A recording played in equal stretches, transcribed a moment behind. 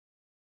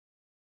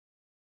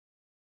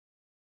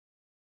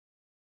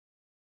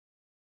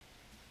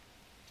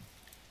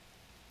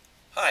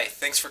Hi,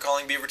 thanks for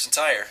calling Beaverton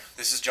Tire.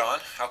 This is John.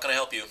 How can I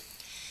help you?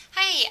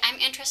 Hi, I'm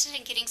interested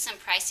in getting some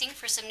pricing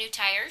for some new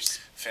tires.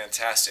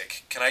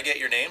 Fantastic. Can I get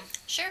your name?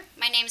 Sure,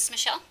 my name is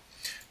Michelle.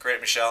 Great,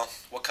 Michelle.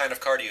 What kind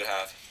of car do you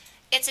have?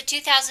 It's a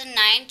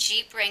 2009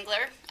 Jeep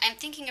Wrangler. I'm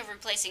thinking of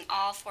replacing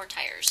all four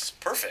tires.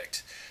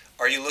 Perfect.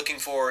 Are you looking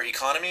for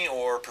economy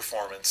or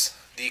performance?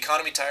 The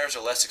economy tires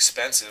are less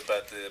expensive,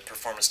 but the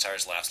performance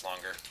tires last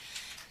longer.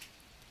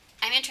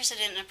 I'm interested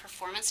in a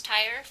performance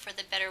tire for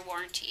the better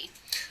warranty.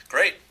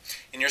 Great.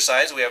 In your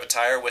size, we have a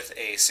tire with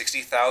a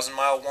 60,000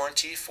 mile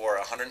warranty for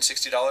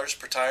 $160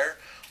 per tire,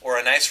 or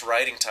a nice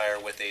riding tire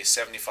with a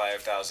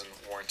 75,000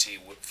 warranty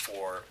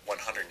for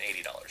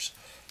 $180.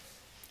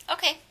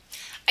 Okay,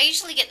 I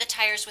usually get the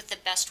tires with the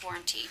best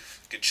warranty.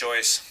 Good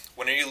choice.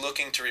 When are you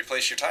looking to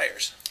replace your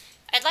tires?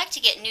 I'd like to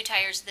get new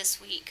tires this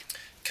week.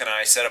 Can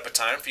I set up a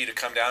time for you to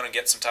come down and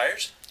get some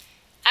tires?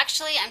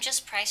 Actually, I'm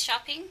just price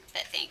shopping,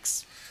 but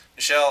thanks.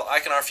 Michelle, I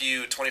can offer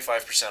you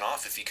 25%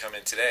 off if you come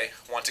in today.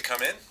 Want to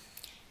come in?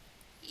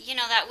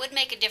 That would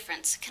make a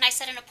difference. Can I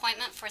set an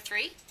appointment for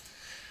 3?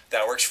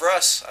 That works for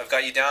us. I've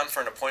got you down for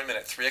an appointment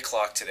at 3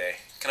 o'clock today.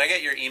 Can I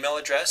get your email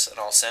address and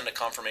I'll send a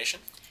confirmation?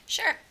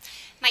 Sure.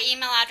 My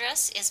email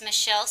address is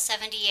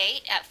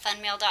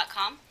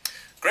michelle78@funmail.com.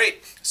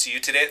 Great. See you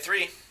today at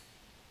 3.